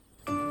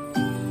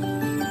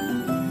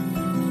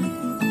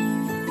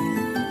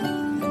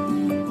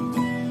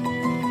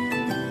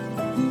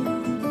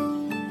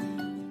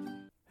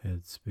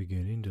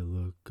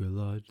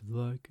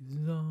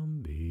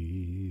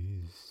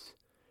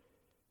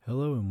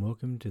and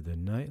welcome to the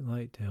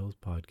Nightlight Tales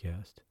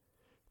podcast.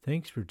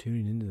 Thanks for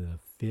tuning into the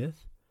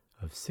 5th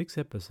of 6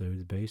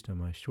 episodes based on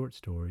my short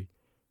story,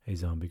 A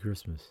Zombie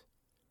Christmas.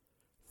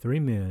 3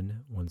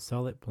 men, one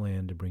solid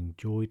plan to bring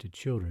joy to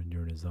children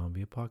during a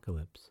zombie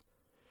apocalypse.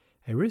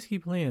 A risky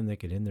plan that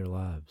could end their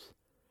lives,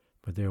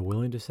 but they are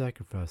willing to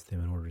sacrifice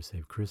them in order to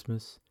save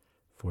Christmas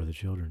for the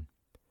children.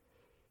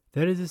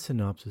 That is a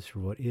synopsis for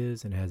what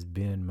is and has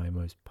been my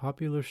most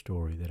popular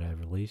story that I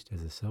have released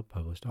as a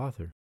self-published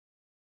author.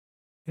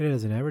 It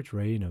has an average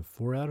rating of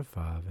 4 out of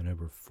 5 and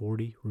over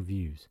 40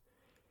 reviews,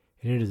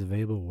 and it is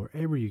available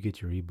wherever you get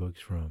your ebooks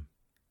from.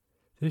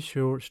 This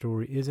short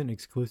story isn't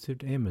exclusive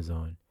to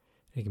Amazon.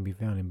 It can be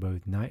found in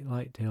both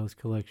Nightlight Tales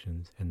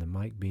collections and the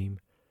Mike Beam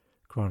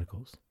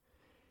Chronicles.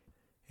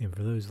 And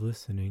for those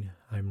listening,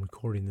 I'm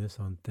recording this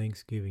on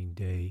Thanksgiving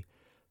Day,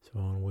 so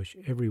I want to wish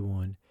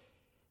everyone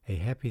a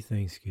happy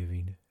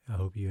Thanksgiving. I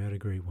hope you had a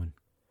great one.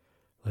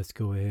 Let's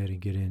go ahead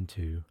and get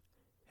into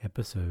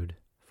episode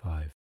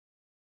 5.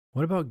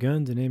 What about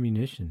guns and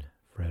ammunition?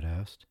 Fred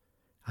asked.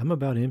 I'm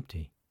about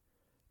empty.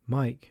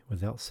 Mike,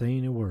 without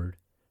saying a word,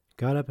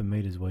 got up and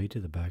made his way to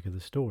the back of the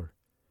store.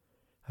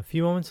 A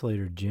few moments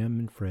later, Jim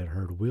and Fred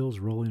heard wheels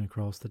rolling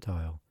across the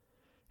tile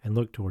and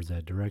looked towards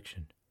that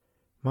direction.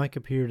 Mike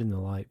appeared in the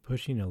light,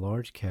 pushing a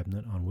large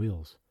cabinet on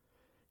wheels.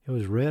 It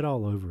was red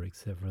all over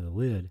except for the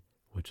lid,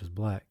 which was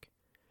black,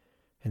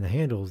 and the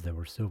handles that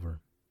were silver.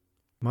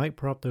 Mike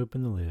propped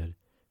open the lid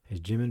as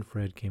Jim and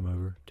Fred came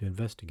over to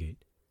investigate.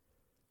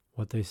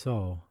 What they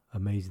saw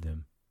amazed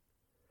them.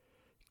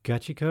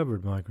 Got you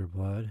covered, Mike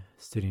replied,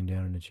 sitting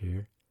down in a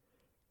chair.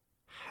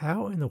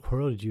 How in the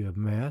world did you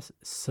amass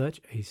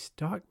such a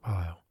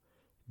stockpile?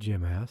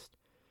 Jim asked,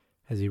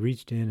 as he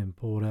reached in and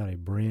pulled out a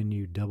brand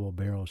new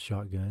double-barrel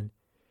shotgun.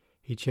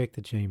 He checked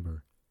the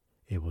chamber.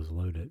 It was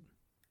loaded.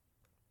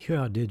 You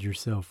outdid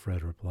yourself,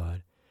 Fred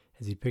replied,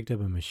 as he picked up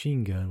a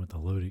machine gun with a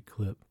loaded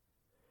clip.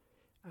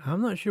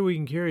 I'm not sure we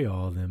can carry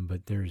all of them,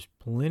 but there's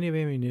plenty of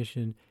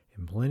ammunition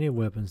and plenty of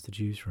weapons to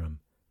choose from,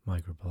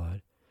 Mike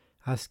replied.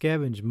 I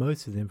scavenged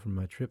most of them from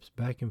my trips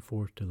back and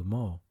forth to the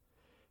mall.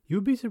 You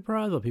would be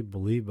surprised what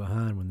people leave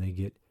behind when they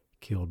get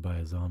killed by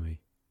a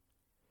zombie.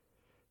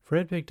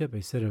 Fred picked up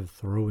a set of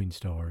throwing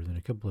stars and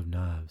a couple of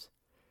knives.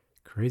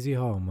 Crazy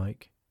haul,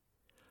 Mike.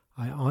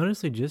 I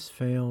honestly just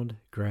found,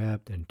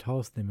 grabbed, and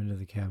tossed them into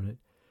the cabinet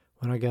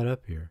when I got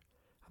up here.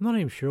 I'm not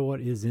even sure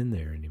what is in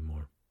there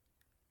anymore.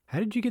 How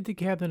did you get the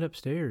cabinet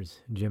upstairs?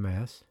 Jim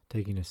asked,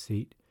 taking a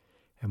seat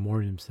and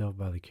warming himself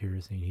by the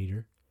kerosene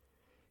heater.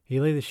 He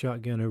laid the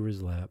shotgun over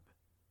his lap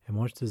and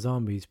watched the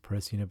zombies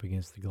pressing up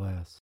against the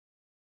glass.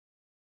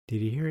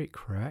 Did he hear it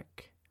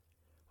crack?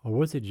 Or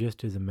was it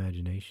just his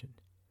imagination?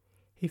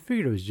 He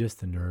figured it was just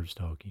the nerves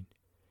talking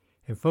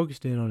and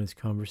focused in on his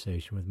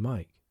conversation with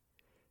Mike.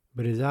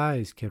 But his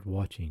eyes kept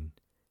watching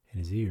and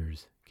his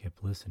ears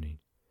kept listening.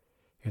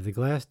 If the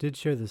glass did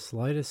show the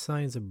slightest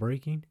signs of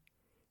breaking,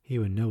 he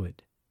would know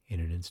it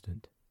in an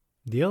instant.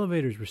 The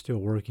elevators were still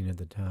working at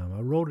the time.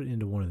 I rolled it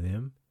into one of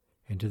them,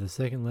 and to the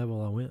second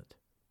level I went.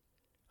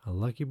 A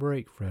lucky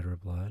break, Fred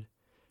replied,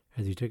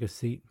 as he took a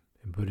seat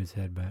and put his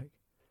head back.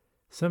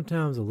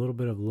 Sometimes a little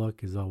bit of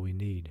luck is all we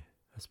need,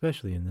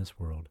 especially in this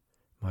world,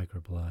 Mike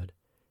replied,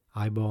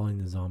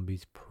 eyeballing the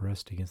zombies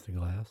pressed against the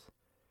glass.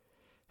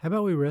 How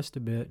about we rest a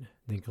bit,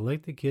 then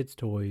collect the kids'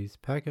 toys,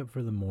 pack up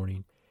for the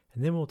morning,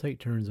 and then we'll take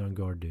turns on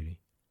guard duty.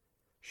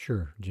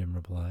 Sure, Jim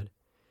replied,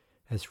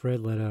 as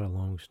Fred let out a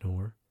long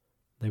snore.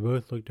 They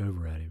both looked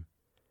over at him.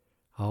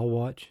 I'll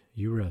watch,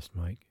 you rest,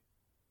 Mike.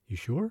 You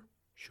sure?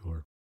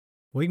 Sure.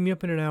 Wake me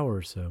up in an hour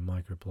or so,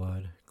 Mike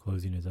replied,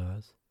 closing his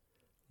eyes.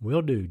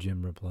 Will do,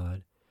 Jim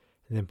replied,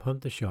 and then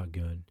pumped the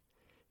shotgun.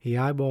 He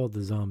eyeballed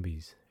the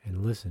zombies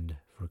and listened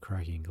for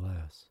cracking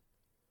glass.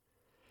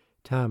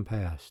 Time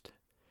passed,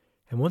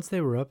 and once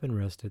they were up and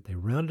rested, they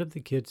rounded up the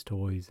kids'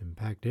 toys and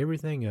packed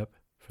everything up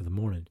for the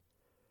morning.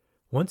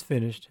 Once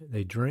finished,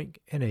 they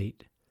drank and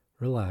ate,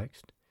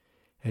 relaxed,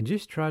 and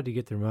just tried to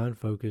get their mind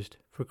focused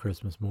for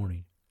Christmas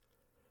morning.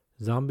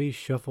 Zombies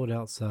shuffled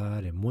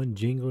outside, and one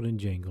jingled and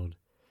jangled,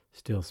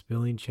 still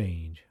spilling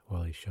change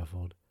while he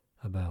shuffled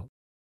about.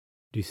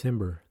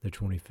 December the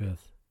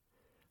 25th.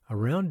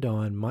 Around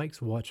dawn,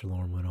 Mike's watch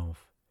alarm went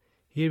off.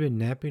 He had been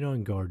napping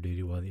on guard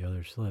duty while the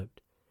others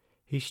slept.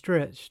 He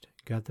stretched,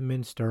 got the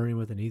men stirring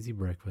with an easy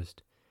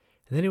breakfast,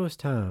 and then it was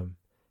time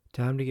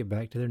to get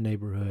back to their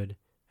neighborhood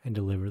and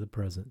deliver the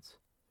presents.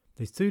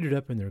 They suited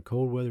up in their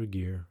cold weather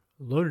gear,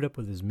 loaded up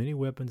with as many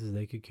weapons as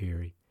they could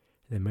carry,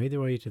 and then made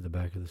their way to the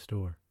back of the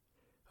store.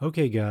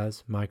 Okay,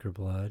 guys, Mike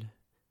replied,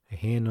 a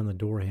hand on the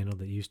door handle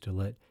that used to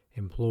let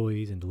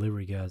employees and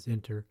delivery guys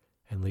enter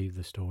and leave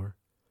the store.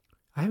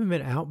 I haven't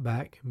been out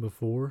back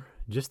before,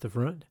 just the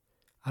front.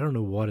 I don't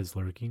know what is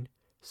lurking,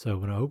 so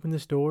when I open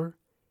this door,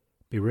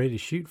 be ready to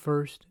shoot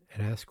first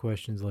and ask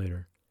questions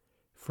later.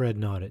 Fred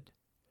nodded.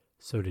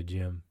 So did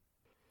Jim.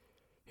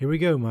 Here we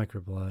go, Mike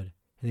replied, and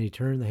then he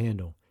turned the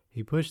handle.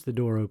 He pushed the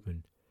door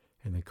open,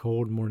 and the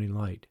cold morning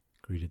light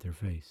greeted their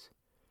face.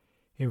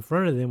 In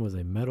front of them was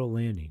a metal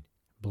landing,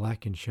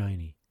 black and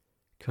shiny,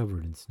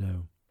 covered in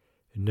snow.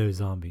 No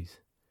zombies.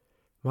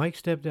 Mike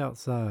stepped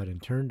outside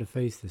and turned to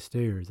face the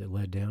stairs that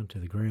led down to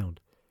the ground,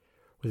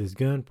 with his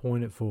gun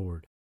pointed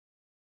forward.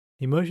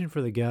 He motioned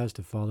for the guys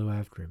to follow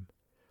after him.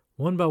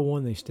 One by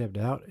one they stepped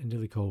out into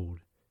the cold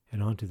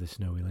and onto the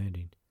snowy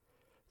landing.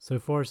 "So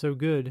far so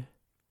good,"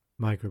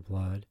 Mike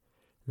replied,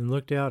 and then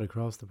looked out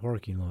across the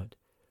parking lot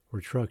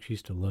where trucks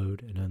used to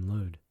load and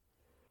unload.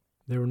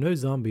 There were no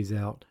zombies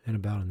out and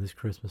about on this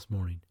Christmas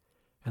morning,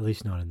 at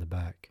least not in the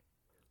back.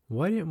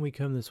 "Why didn't we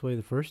come this way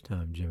the first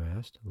time?" Jim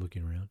asked,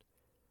 looking around.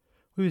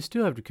 "We would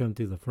still have to come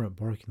through the front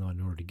parking lot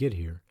in order to get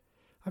here.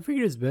 I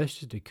figured it's best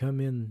just to come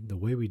in the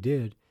way we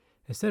did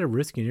instead of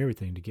risking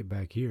everything to get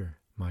back here,"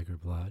 Mike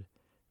replied,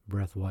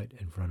 breath white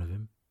in front of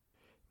him.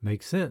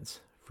 "Makes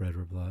sense," Fred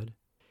replied.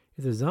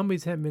 "If the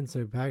zombies hadn't been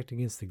so packed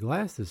against the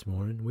glass this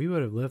morning, we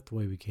would have left the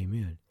way we came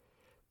in.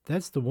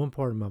 That's the one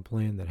part of my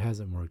plan that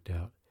hasn't worked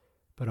out,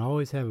 but I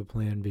always have a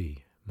plan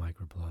B," Mike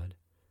replied.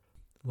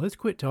 "Let's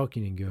quit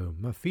talking and go.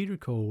 My feet are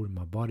cold and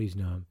my body's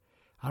numb.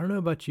 I don't know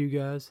about you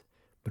guys,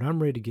 but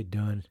I'm ready to get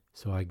done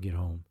so I can get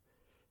home,"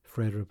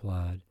 Fred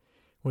replied.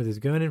 With his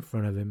gun in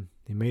front of him,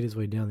 he made his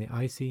way down the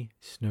icy,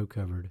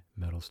 snow-covered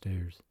metal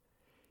stairs.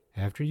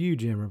 "After you,"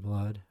 Jim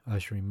replied,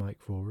 ushering Mike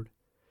forward.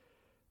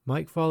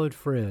 Mike followed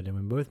Fred, and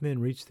when both men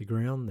reached the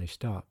ground, they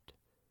stopped.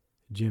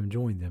 Jim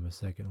joined them a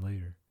second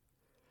later.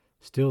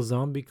 "Still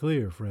zombie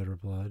clear," Fred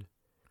replied.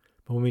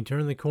 "But when we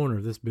turn the corner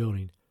of this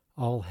building,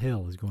 all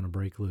hell is going to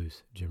break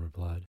loose," Jim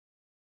replied.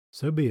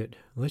 "So be it.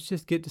 Let's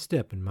just get to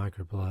stepping," Mike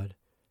replied,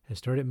 and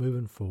started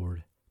moving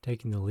forward,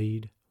 taking the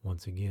lead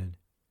once again.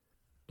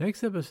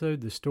 Next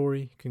episode, the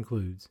story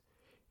concludes.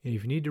 And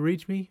if you need to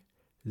reach me,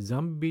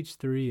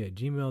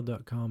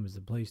 zombiebeach3@gmail.com is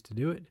the place to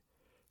do it.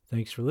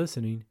 Thanks for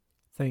listening.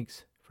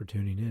 Thanks for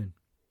tuning in.